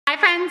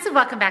friends,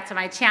 welcome back to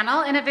my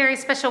channel and a very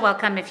special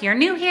welcome if you're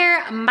new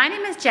here. My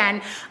name is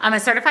Jen. I'm a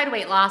certified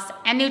weight loss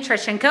and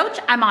nutrition coach.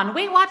 I'm on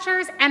Weight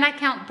Watchers and I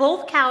count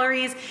both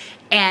calories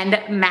and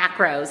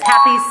macros.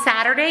 Happy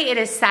Saturday. It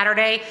is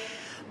Saturday.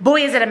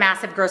 Boy, is it a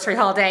massive grocery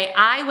haul day.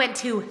 I went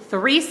to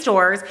 3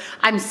 stores.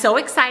 I'm so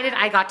excited.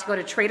 I got to go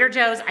to Trader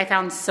Joe's. I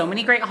found so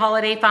many great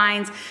holiday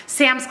finds.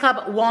 Sam's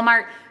Club,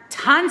 Walmart,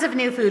 tons of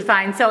new food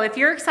finds. So if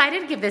you're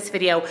excited, give this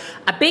video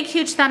a big,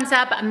 huge thumbs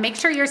up. Make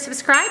sure you're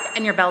subscribed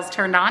and your bell's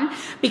turned on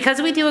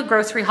because we do a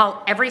grocery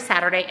haul every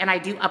Saturday and I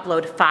do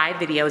upload 5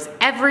 videos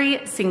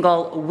every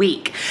single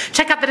week.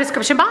 Check out the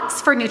description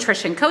box for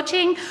nutrition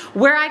coaching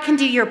where I can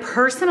do your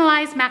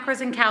personalized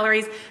macros and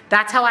calories.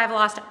 That's how I've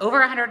lost over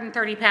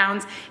 130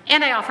 pounds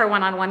and I offer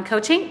one-on-one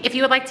coaching if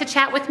you would like to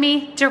chat with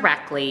me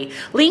directly.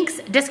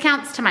 Links,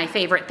 discounts to my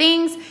favorite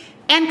things,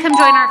 and come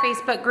join our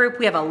Facebook group.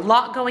 We have a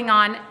lot going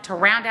on to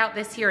round out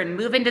this year and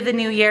move into the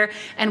new year,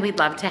 and we'd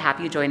love to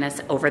have you join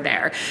us over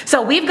there.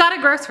 So we've got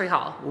a grocery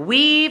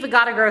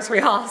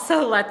haul.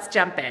 So let's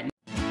jump in.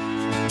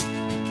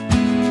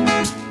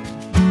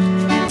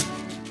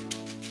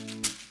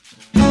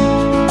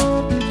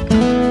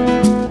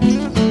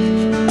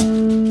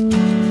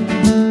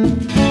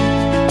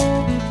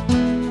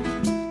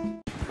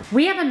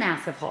 We have a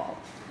massive haul,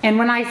 and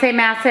when I say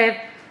massive,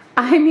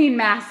 I mean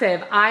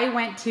massive. I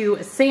went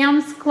to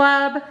Sam's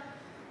Club,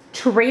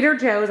 Trader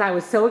Joe's. I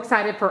was so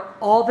excited for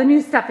all the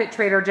new stuff at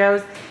Trader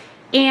Joe's,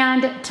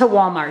 and to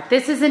Walmart.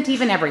 This isn't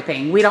even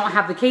everything. We don't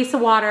have the case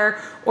of water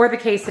or the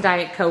case of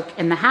Diet Coke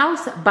in the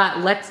house,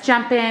 but let's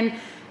jump in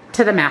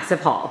to the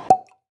massive haul.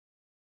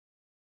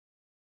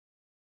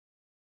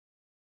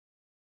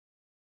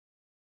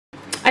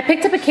 I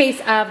picked up a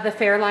case of the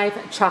Fairlife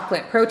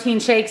chocolate protein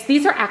shakes.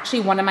 These are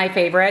actually one of my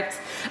favorites,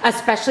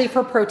 especially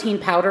for protein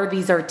powder.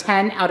 These are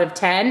 10 out of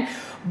 10.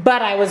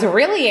 But I was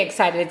really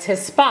excited to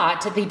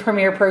spot the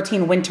Premier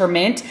Protein Winter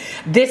Mint.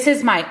 This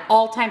is my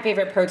all-time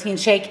favorite protein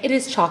shake. It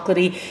is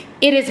chocolatey,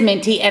 it is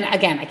minty, and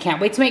again, I can't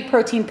wait to make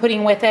protein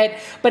pudding with it,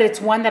 but it's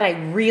one that I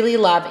really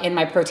love in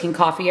my protein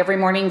coffee every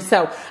morning,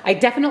 so I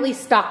definitely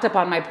stocked up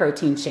on my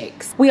protein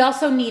shakes. We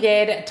also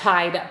needed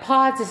Tide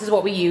Pods. This is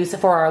what we use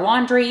for our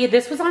laundry.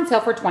 This was on sale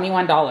for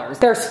 $21.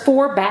 There's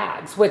 4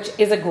 bags, which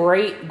is a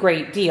great,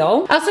 great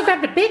deal. I also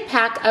grabbed a big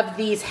pack of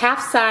these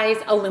half-size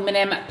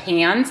aluminum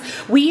pans.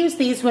 We use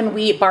these when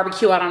we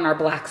barbecue out on our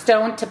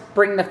Blackstone to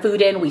bring the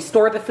food in. We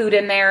store the food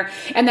in there.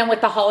 And then with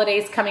the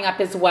holidays coming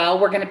up as well,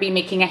 we're gonna be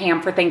making a ham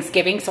for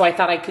Thanksgiving. So I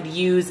thought I could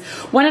use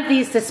one of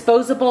these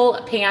disposable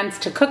pans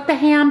to cook the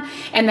ham.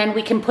 And then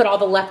we can put all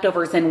the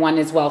leftovers in one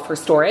as well for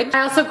storage.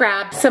 I also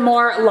grabbed some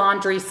more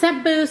laundry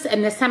scent boosts.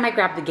 And this time I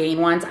grabbed the Gain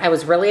ones. I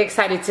was really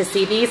excited to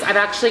see these. I've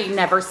actually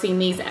never seen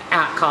these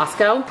at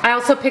Costco. I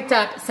also picked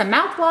up some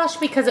mouthwash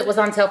because it was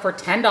on sale for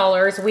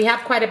 $10. We have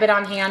quite a bit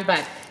on hand,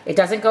 but it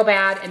doesn't go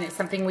bad, and it's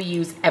something we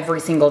use every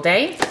single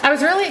day. I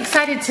was really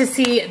excited to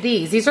see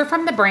these. These are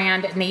from the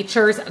brand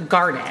Nature's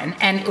Garden,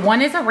 and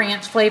one is a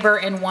ranch flavor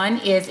and one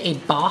is a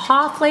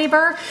Baja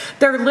flavor.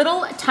 They're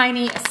little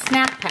tiny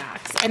snack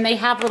packs, and they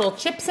have little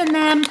chips in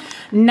them,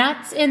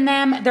 nuts in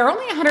them. They're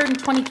only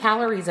 120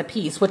 calories a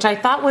piece, which I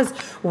thought was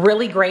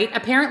really great.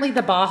 Apparently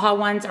the Baja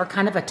ones are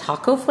kind of a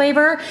taco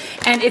flavor,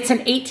 and it's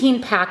an 18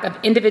 pack of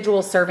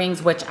individual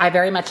servings, which I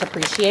very much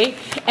appreciate,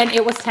 and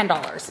it was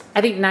 $10.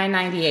 I think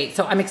 $9.98,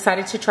 so I'm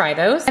excited to try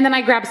those. And then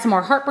I grabbed some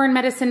more heartburn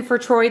medicine for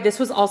Troy. This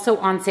was also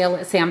on sale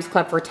at Sam's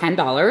Club for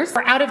 $10.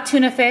 We're out of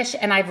tuna fish,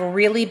 and I've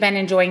really been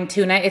enjoying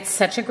tuna. It's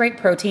such a great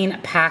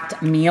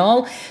protein-packed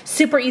meal.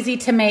 Super easy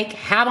to make,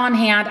 have on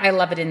hand. I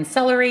love it in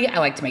celery. I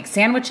like to make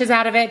sandwiches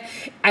out of it.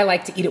 I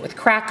like to eat it with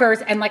crackers.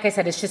 And like I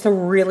said, it's just a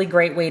really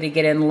great way to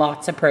get in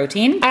lots of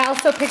protein. I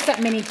also picked up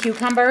mini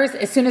cucumbers.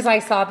 As soon as I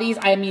saw these,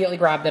 I immediately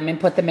grabbed them and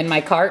put them in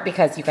my cart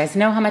because you guys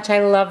know how much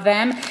I love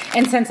them.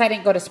 And since I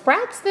didn't go to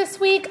Sprouts this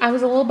week, I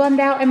was a little bummed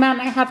out. I might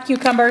not have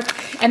cucumbers,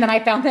 and then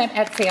I found them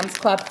at Sam's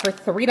Club for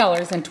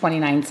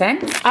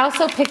 $3.29. I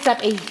also picked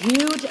up a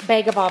huge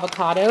bag of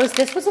avocados.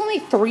 This was only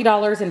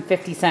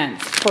 $3.50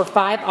 for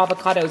 5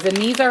 avocados, and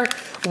these are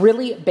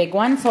really big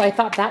ones, so I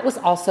thought that was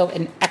also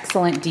an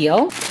excellent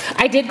deal.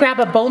 I did grab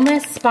a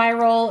boneless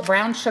spiral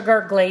brown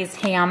sugar glazed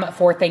ham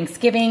for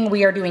Thanksgiving.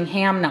 We are doing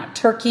ham, not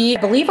turkey.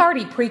 I believe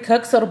already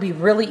pre-cooked, so it'll be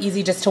really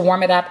easy just to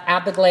warm it up,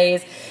 add the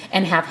glaze,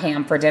 and have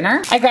ham for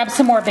dinner. I grabbed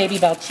some more Baby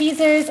Bell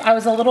cheeses. I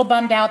was a little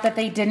bummed out that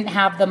they didn't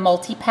have the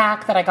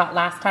multi-pack that I got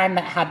last time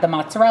that had the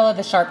mozzarella,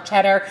 the sharp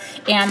cheddar,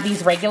 and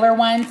these regular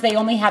ones. They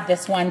only had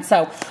this one,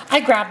 so I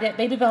grabbed it.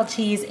 Baby Bell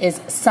cheese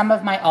is some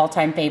of my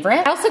all-time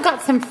favorite. I also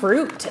got some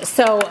fruit.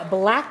 So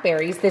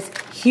blackberries, this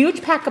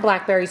huge pack of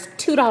blackberries,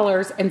 $2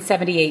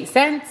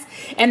 $2.78.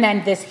 And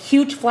then this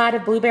huge flat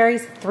of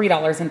blueberries,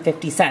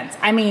 $3.50.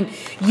 I mean,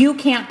 you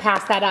can't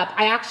pass that up.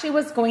 I actually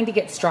was going to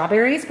get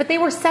strawberries, but they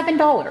were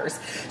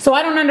 $7. So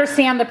I don't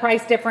understand the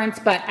price difference,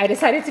 but I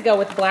decided to go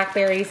with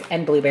blackberries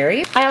and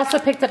blueberries. I also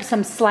picked up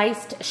some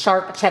sliced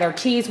sharp cheddar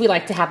cheese. We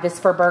like to have this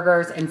for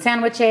burgers and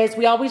sandwiches.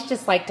 We always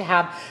just like to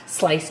have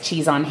sliced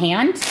cheese on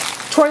hand.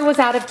 Troy was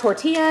out of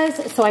tortillas,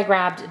 so I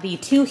grabbed the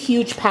 2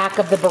 huge pack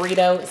of the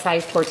burrito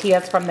sized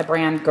tortillas from the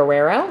brand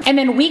Guerrero. And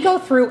then we go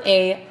through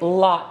a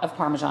lot of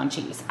Parmesan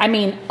cheese. I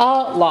mean, a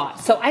lot.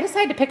 So I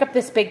decided to pick up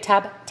this big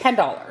tub,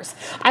 $10.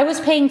 I was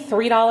paying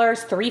 $3,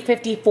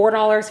 $3.50,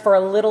 $4 for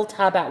a little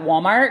tub at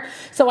Walmart.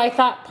 So I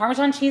thought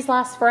Parmesan cheese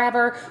lasts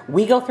forever.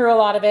 We go through a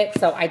lot of it,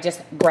 so I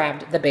just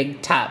grabbed the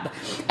big tub.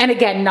 And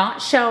again,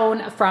 not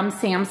shown from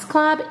Sam's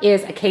Club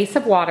is a case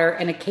of water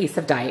and a case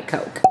of Diet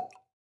Coke.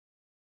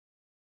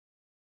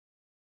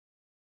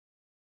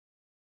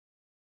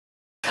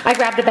 I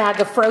grabbed a bag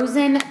of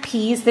frozen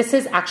peas. This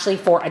is actually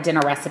for a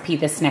dinner recipe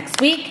this next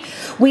week.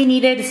 We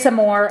needed some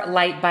more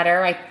light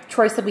butter.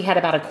 Troy said we had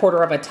about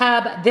 1/4 of a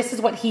tub. This is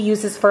what he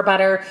uses for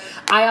butter.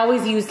 I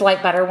always use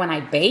light butter when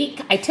I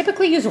bake. I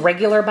typically use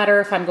regular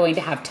butter if I'm going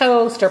to have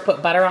toast or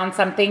put butter on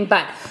something,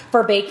 but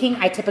for baking,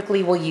 I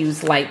typically will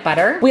use light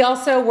butter. We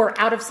also were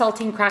out of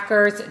saltine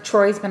crackers.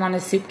 Troy's been on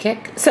a soup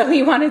kick, so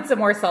he wanted some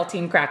more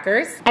saltine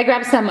crackers. I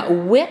grabbed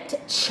some whipped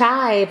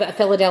chive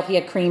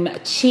Philadelphia cream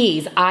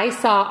cheese. I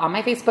saw on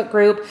my Facebook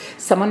group,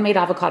 someone made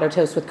avocado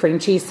toast with cream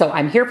cheese, so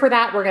I'm here for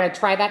that. We're gonna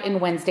try that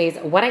in Wednesdays,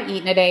 what I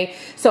eat in a day,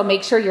 so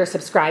make sure you're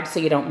subscribed so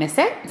you don't miss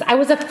it. I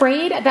was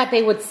afraid that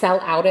they would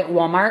sell out at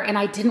Walmart and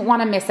I didn't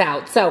want to miss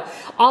out. So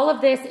all of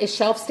this is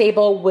shelf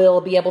stable,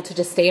 will be able to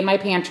just stay in my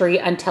pantry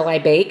until I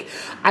bake.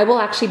 I will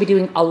actually be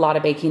doing a lot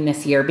of baking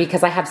this year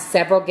because I have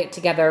several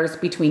get-togethers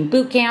between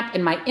boot camp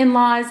and my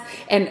in-laws,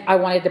 and I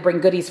wanted to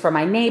bring goodies for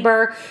my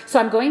neighbor. So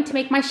I'm going to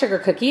make my sugar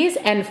cookies,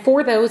 and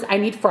for those I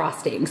need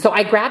frosting. So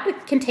I grabbed a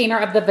container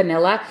of the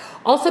vanilla,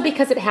 also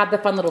because it had the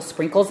fun little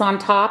sprinkles on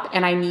top,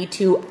 and I need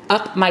to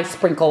up my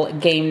sprinkle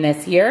game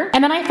this year.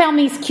 And then I found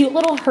these cute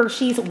little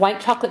Hershey's white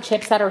chocolate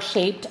chips that are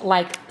shaped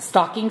like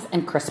stockings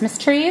and Christmas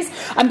trees.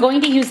 I'm going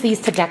to use these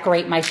to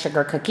decorate my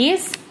sugar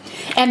cookies.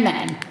 And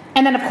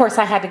then of course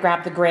I had to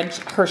grab the Grinch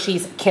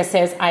Hershey's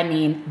Kisses. I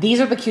mean,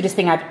 these are the cutest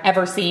thing I've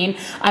ever seen.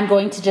 I'm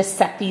going to just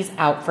set these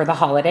out for the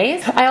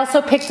holidays. I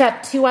also picked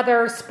up 2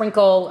 other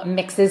sprinkle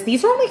mixes.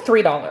 These are only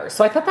 $3,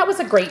 so I thought that was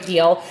a great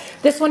deal.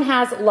 This one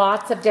has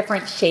lots of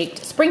different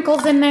shaped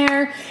sprinkles in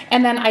there.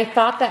 And then I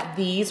thought that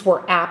these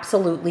were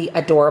absolutely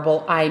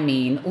adorable. I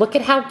mean, look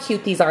at how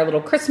cute these are.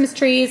 Little Christmas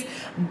trees,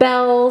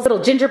 bells,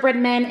 little gingerbread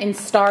men and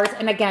stars.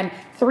 And again,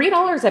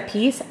 $3 a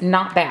piece,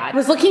 not bad. I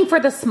was looking for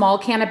the small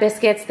can of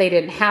biscuits. They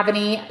didn't have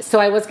any, so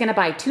I was gonna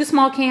buy 2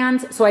 small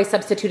cans, so I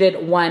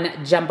substituted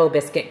 1 jumbo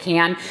biscuit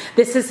can.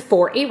 This is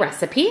for a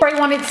recipe. I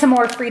wanted some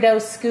more Frito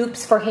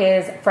scoops for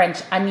his French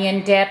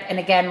onion dip, and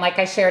again, like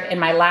I shared in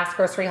my last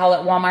grocery haul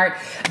at Walmart,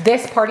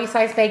 this party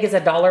size bag is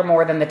 $1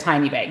 more than the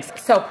tiny bags.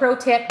 So pro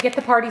tip, get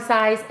the party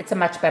size, it's a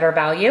much better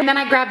value. And then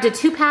I grabbed a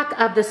 2-pack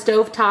of the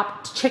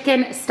stovetop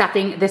chicken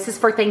stuffing. This is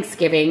for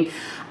Thanksgiving.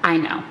 I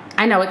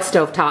know it's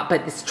stovetop,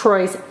 but it's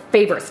Troy's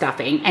favorite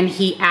stuffing, and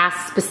he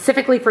asked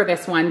specifically for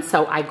this one,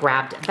 so I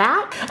grabbed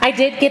that. I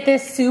did get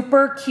this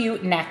super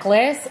cute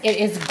necklace. It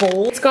is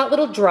gold. It's got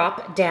little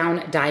drop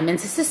down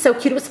diamonds. This is so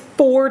cute. It was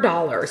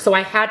 $4, so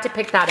I had to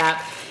pick that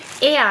up.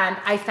 And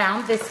I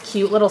found this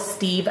cute little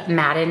Steve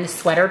Madden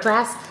sweater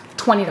dress.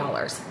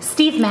 $20.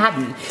 Steve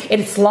Madden.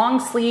 It's long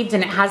sleeved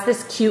and it has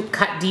this cute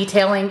cut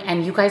detailing,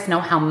 and you guys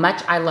know how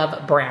much I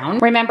love brown.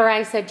 Remember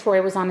I said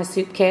Troy was on a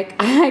soup kick?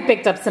 I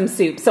picked up some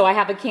soup. So I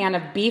have a can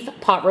of beef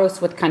pot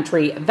roast with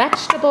country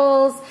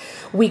vegetables.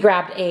 We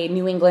grabbed a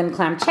New England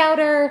clam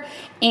chowder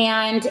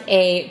and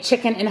a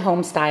chicken and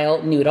home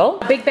style noodle.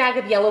 A big bag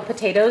of yellow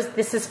potatoes.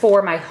 This is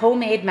for my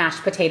homemade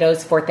mashed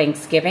potatoes for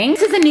Thanksgiving.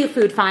 This is a new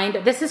food find.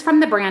 This is from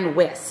the brand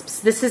Wisps.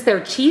 This is their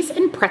cheese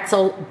and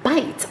pretzel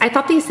bites. I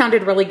thought these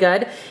sounded really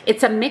good.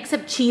 It's a mix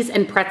of cheese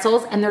and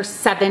pretzels, and there's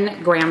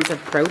 7 grams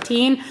of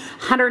protein,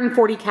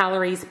 140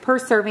 calories per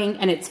serving,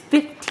 and it's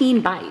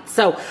 15 bites.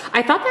 So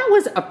I thought that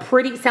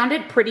was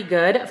sounded pretty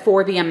good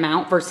for the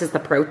amount versus the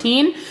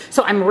protein.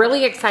 So I'm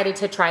really excited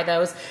to try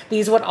those.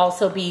 These would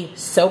also be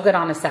so good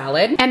on a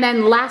salad. And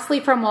then lastly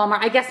from Walmart,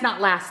 I guess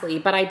not lastly,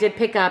 but I did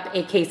pick up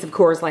a case of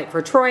Coors Light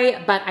for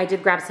Troy, but I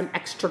did grab some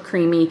extra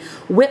creamy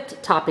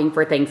whipped topping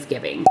for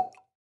Thanksgiving.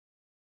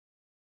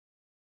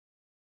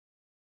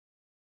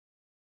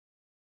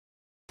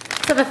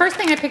 So the first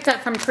thing I picked up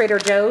from Trader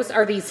Joe's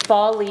are these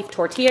fall leaf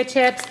tortilla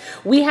chips.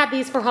 We had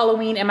these for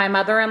Halloween and my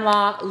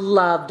mother-in-law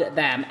loved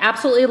them.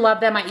 Absolutely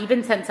loved them. I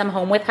even sent some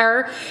home with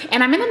her.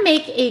 And I'm gonna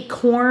make a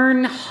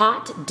corn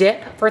hot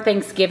dip for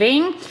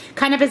Thanksgiving,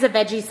 kind of as a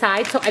veggie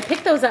side. So I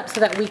picked those up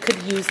so that we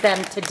could use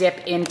them to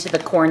dip into the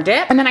corn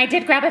dip. And then I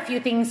did grab a few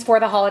things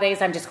for the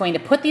holidays. I'm just going to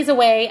put these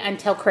away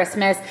until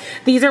Christmas.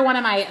 These are one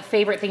of my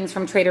favorite things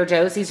from Trader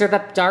Joe's. These are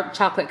the dark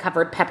chocolate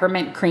covered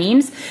peppermint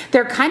creams.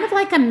 They're kind of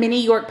like a mini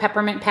York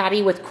peppermint patty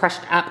yummy with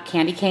crushed up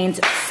candy canes.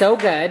 So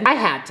good. I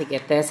had to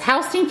get this.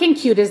 How stinking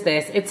cute is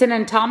this? It's an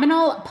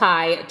autumnal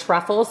pie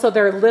truffle. So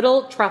they're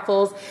little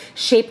truffles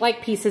shaped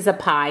like pieces of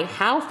pie.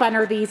 How fun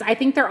are these? I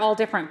think they're all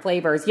different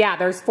flavors. Yeah,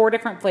 there's 4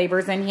 different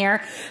flavors in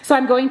here. So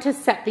I'm going to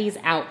set these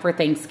out for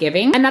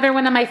Thanksgiving. Another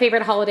one of my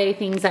favorite holiday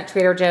things at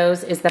Trader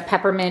Joe's is the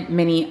peppermint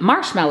mini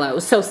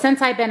marshmallows. So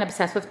since I've been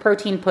obsessed with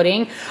protein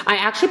pudding, I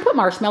actually put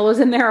marshmallows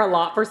in there a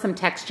lot for some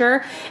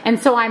texture. And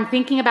so I'm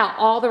thinking about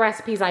all the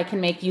recipes I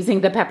can make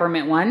using the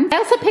peppermint one. I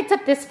also picked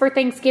up this for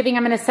Thanksgiving.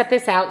 I'm gonna set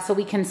this out so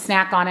we can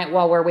snack on it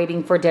while we're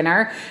waiting for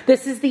dinner.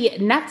 This is the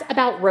Nuts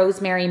About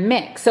Rosemary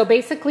mix. So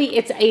basically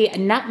it's a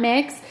nut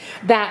mix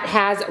that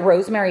has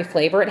rosemary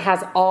flavor. It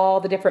has all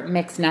the different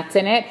mixed nuts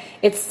in it.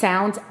 It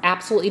sounds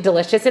absolutely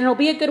delicious, and it'll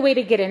be a good way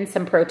to get in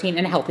some protein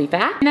and healthy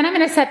fat. And then I'm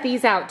gonna set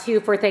these out too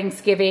for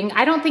Thanksgiving.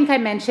 I don't think I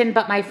mentioned,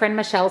 but my friend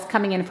Michelle's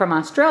coming in from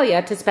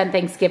Australia to spend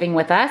Thanksgiving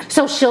with us.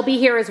 So she'll be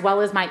here as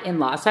well as my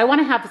in-laws. So I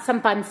wanna have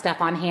some fun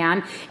stuff on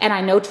hand, and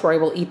I know Troy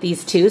will eat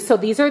these too. So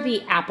these are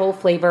the apple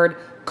flavored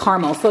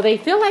caramel. So they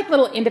feel like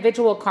little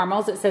individual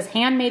caramels. It says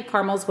handmade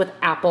caramels with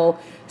apple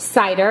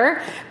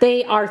cider.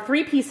 They are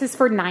 3 pieces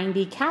for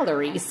 90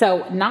 calories.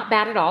 So not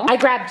bad at all. I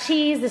grabbed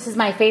cheese. This is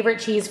my favorite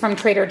cheese from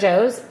Trader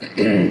Joe's.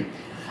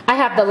 I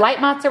have the light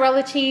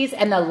mozzarella cheese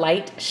and the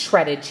light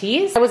shredded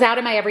cheese. I was out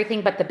of my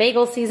everything but the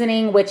bagel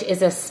seasoning, which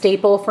is a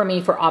staple for me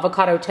for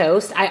avocado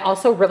toast. I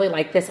also really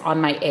like this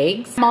on my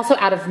eggs. I'm also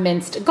out of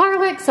minced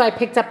garlic, so I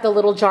picked up the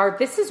little jar.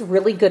 This is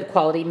really good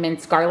quality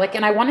minced garlic,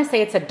 and I want to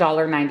say it's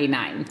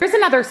 $1.99. Here's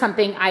another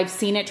something I've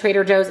seen at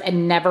Trader Joe's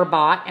and never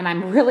bought, and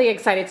I'm really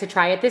excited to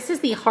try it. This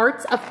is the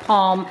Hearts of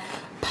Palm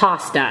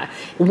pasta.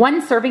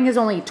 1 serving is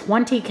only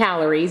 20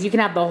 calories. You can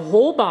have the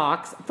whole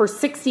box for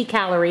 60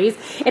 calories.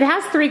 It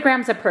has 3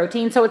 grams of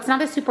protein, so it's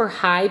not a super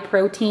high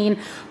protein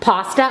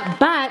pasta,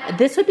 but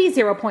this would be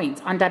 0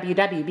 points on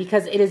WW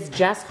because it is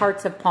just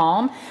Hearts of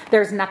Palm.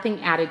 There's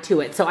nothing added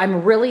to it, so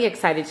I'm really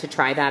excited to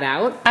try that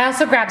out. I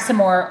also grabbed some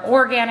more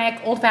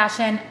organic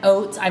old-fashioned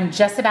oats. I'm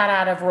just about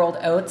out of rolled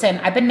oats,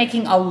 and I've been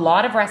making a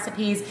lot of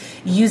recipes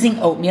using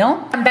oatmeal.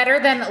 Better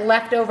than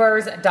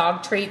leftovers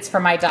dog treats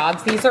for my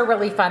dogs. These are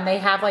really fun. They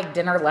have like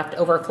dinner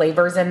leftover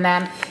flavors in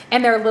them,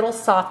 and they're little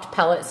soft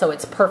pellets, so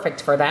it's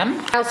perfect for them.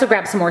 I also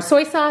grabbed some more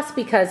soy sauce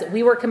because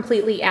we were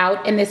completely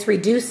out, and this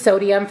reduced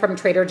sodium from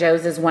Trader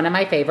Joe's is one of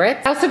my favorites.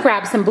 I also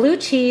grabbed some blue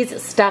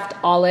cheese stuffed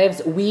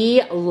olives.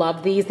 We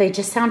love these. They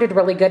just sounded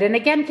really good, and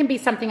again, can be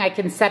something I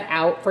can set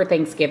out for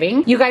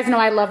Thanksgiving. You guys know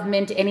I love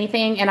mint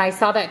anything, and I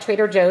saw that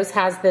Trader Joe's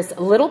has this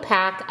little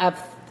pack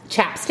of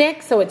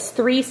chapstick, so it's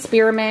 3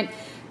 spearmint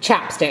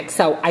chapstick.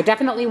 So I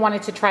definitely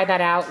wanted to try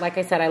that out. Like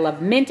I said, I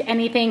love mint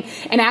anything.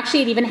 And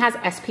actually it even has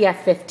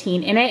SPF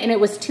 15 in it, and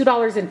it was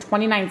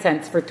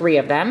 $2.29 for 3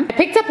 of them. I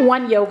picked up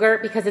 1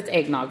 yogurt because it's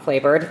eggnog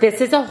flavored. This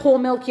is a whole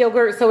milk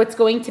yogurt, so it's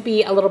going to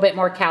be a little bit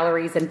more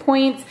calories and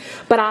points,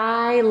 but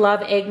I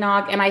love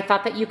eggnog, and I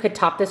thought that you could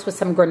top this with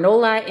some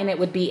granola and it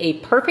would be a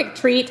perfect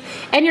treat,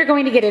 and you're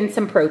going to get in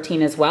some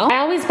protein as well. I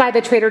always buy the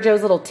Trader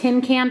Joe's little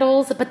tin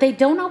candles, but they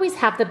don't always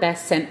have the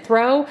best scent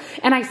throw,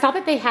 and I saw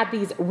that they had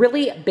these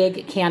really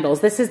big candles.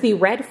 This is the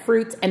Red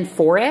Fruits and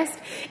Forest,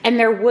 and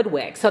they're wood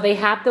wick. So they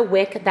have the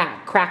wick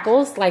that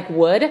crackles like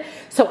wood.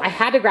 So I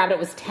had to grab it. It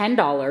was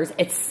 $10.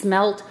 It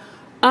smelled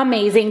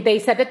amazing. They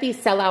said that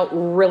these sell out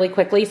really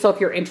quickly, so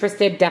if you're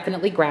interested,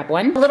 definitely grab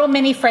one. Little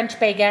mini French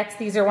baguettes.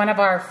 These are one of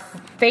our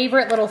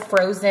favorite little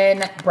frozen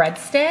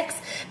breadsticks.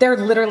 They're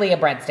literally a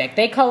breadstick.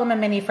 They call them a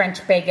mini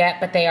French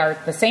baguette, but they are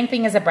the same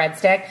thing as a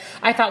breadstick.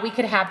 I thought we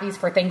could have these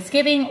for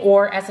Thanksgiving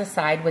or as a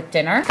side with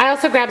dinner. I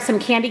also grabbed some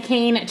candy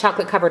cane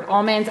chocolate covered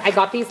almonds. I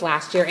got these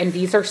last year, and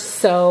these are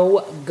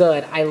so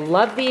good. I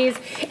love these.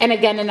 And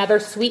again, another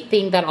sweet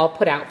thing that I'll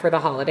put out for the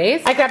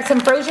holidays. I grabbed some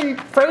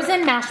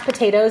frozen mashed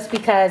potatoes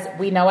because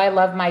we know I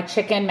love my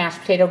chicken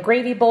mashed potato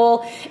gravy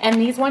bowl, and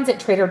these ones at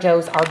Trader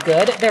Joe's are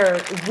good. They're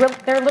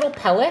little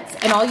pellets,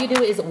 and all you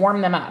do is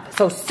warm them up.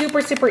 So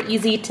super, super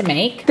easy to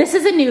make. This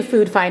is a new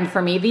food find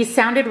for me. These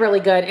sounded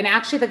really good, and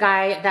actually the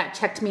guy that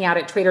checked me out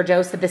at Trader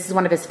Joe's said this is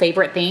one of his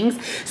favorite things.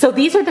 So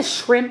these are the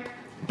shrimp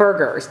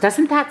burgers.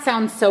 Doesn't that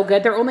sound so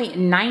good? They're only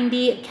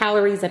 90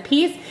 calories a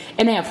piece,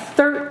 and they have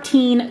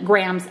 13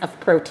 grams of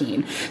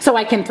protein. So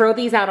I can throw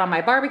these out on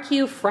my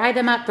barbecue, fry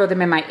them up, throw them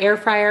in my air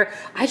fryer.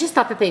 I just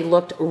thought that they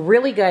looked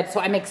really good, so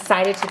I'm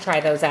excited to try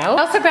those out.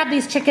 I also grabbed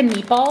these chicken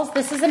meatballs.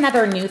 This is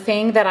another new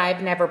thing that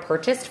I've never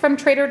purchased from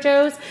Trader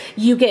Joe's.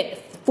 You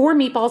get 4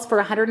 meatballs for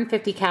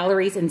 150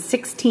 calories and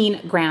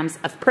 16 grams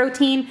of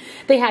protein.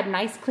 They had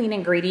nice clean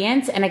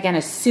ingredients, and again,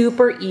 a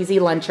super easy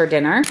lunch or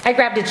dinner. I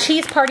grabbed a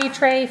cheese party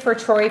tray for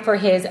Troy for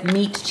his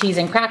meat, cheese,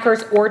 and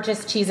crackers, or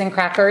just cheese and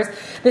crackers.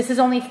 This is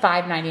only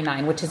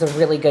 $5.99, which is a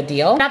really good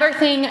deal. Another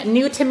thing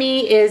new to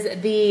me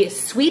is the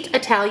sweet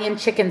Italian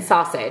chicken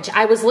sausage.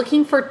 I was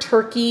looking for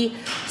turkey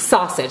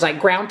sausage, like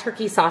ground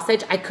turkey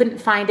sausage. I couldn't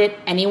find it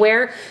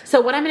anywhere. So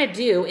what I'm gonna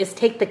do is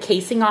take the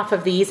casing off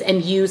of these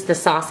and use the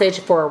sausage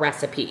for a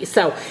recipe.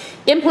 So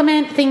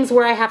implement things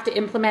where I have to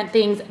implement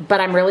things, but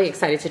I'm really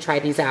excited to try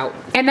these out.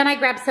 And then I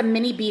grabbed some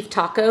mini beef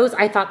tacos.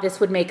 I thought this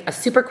would make a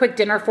super quick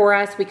dinner for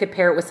us. We could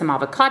pair it with some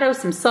avocado,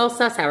 some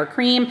salsa, sour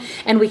cream,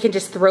 and we can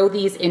just throw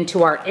these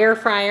into our air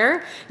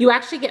fryer. You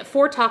actually get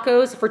 4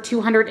 tacos for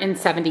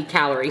 270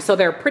 calories. So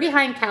they're pretty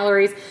high in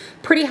calories,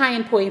 pretty high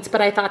in points,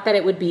 but I thought that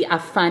it would be a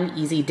fun,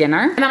 easy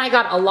dinner. And then I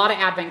got a lot of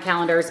advent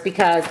calendars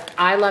because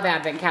I love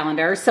advent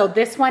calendars. So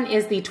this one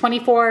is the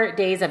 24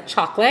 days of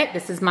chocolate.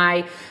 This is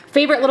my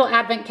favorite little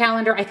advent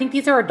calendar. I think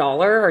these are $1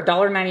 or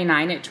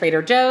 $1.99 at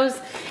Trader Joe's.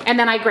 And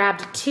then I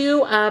grabbed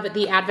 2 of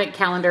the advent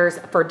calendars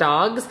for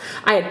dogs.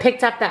 I had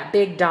picked up that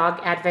big dog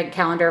advent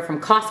calendar from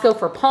Costco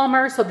for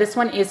Palmer. So this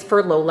one is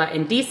for Lola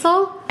and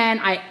Diesel. And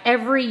I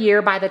every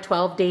year buy the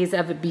 12 Days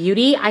of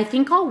Beauty. I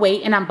think I'll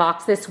wait and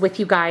unbox this with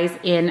you guys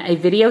in a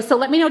video. So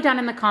let me know down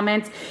in the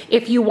comments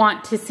if you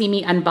want to see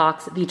me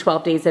unbox the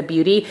 12 Days of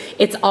Beauty.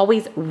 It's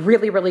always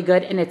really, really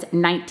good, and it's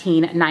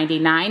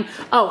 $19.99.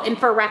 Oh, and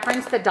for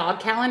reference, the dog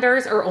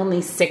calendars are only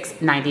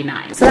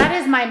 $6.99. So that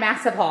is my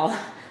massive haul.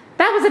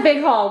 That was a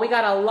big haul. We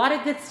got a lot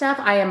of good stuff.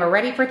 I am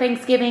ready for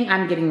Thanksgiving.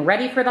 I'm getting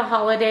ready for the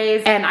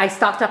holidays, and I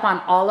stocked up on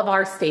all of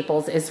our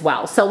staples as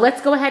well. So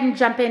let's go ahead and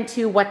jump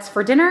into what's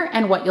for dinner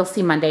and what you'll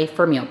see Monday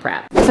for meal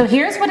prep. So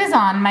here's what is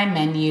on my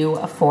menu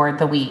for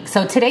the week.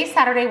 So today's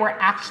Saturday, we're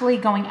actually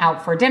going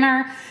out for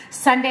dinner.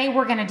 Sunday,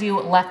 we're gonna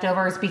do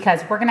leftovers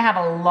because we'll have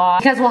a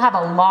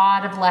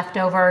lot of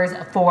leftovers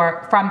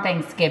from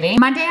Thanksgiving.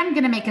 Monday, I'm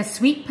gonna make a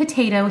sweet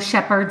potato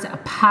shepherd's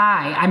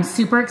pie. I'm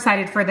super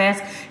excited for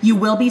this. You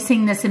will be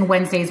seeing this in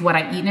Wednesday's What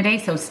I Eat in a Day,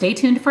 so stay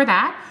tuned for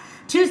that.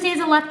 Tuesday's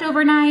a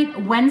leftover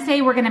night.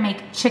 Wednesday, we're gonna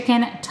make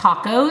chicken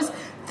tacos.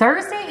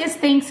 Thursday is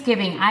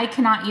Thanksgiving. I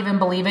cannot even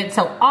believe it.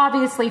 So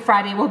obviously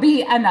Friday will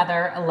be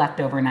another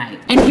leftover night.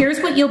 And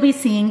here's what you'll be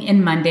seeing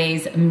in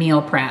Monday's meal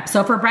prep.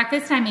 So for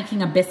breakfast, I'm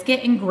making a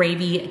biscuit and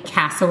gravy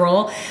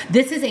casserole.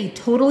 This is a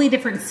totally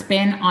different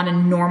spin on a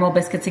normal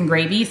biscuits and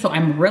gravy. So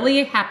I'm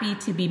really happy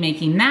to be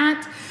making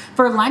that.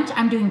 For lunch,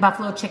 I'm doing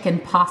buffalo chicken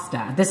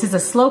pasta. This is a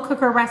slow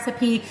cooker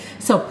recipe,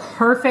 so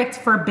perfect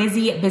for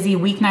busy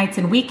weeknights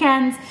and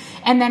weekends.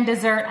 And then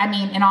dessert,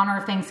 in honor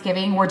of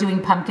Thanksgiving, we're doing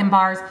pumpkin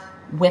bars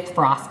with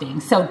frosting.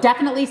 So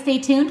definitely stay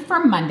tuned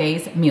for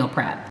Monday's meal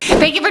prep.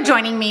 Thank you for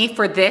joining me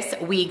for this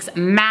week's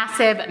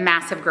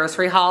massive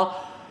grocery haul.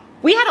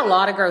 We had a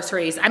lot of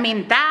groceries.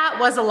 That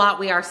was a lot.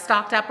 We are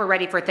stocked up. We're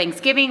ready for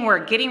Thanksgiving.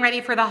 We're getting ready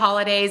for the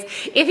holidays.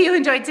 If you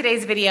enjoyed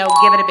today's video,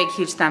 give it a big,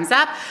 huge thumbs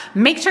up.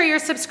 Make sure you're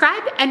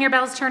subscribed and your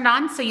bell's turned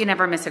on so you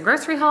never miss a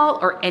grocery haul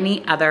or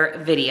any other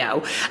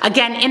video.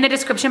 Again, in the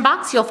description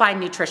box, you'll find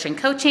nutrition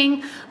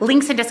coaching,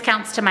 links and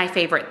discounts to my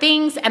favorite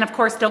things. And of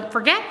course, don't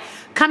forget,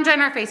 come join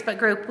our Facebook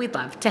group. We'd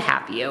love to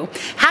have you.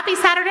 Happy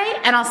Saturday,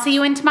 and I'll see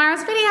you in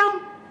tomorrow's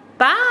video.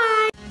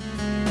 Bye.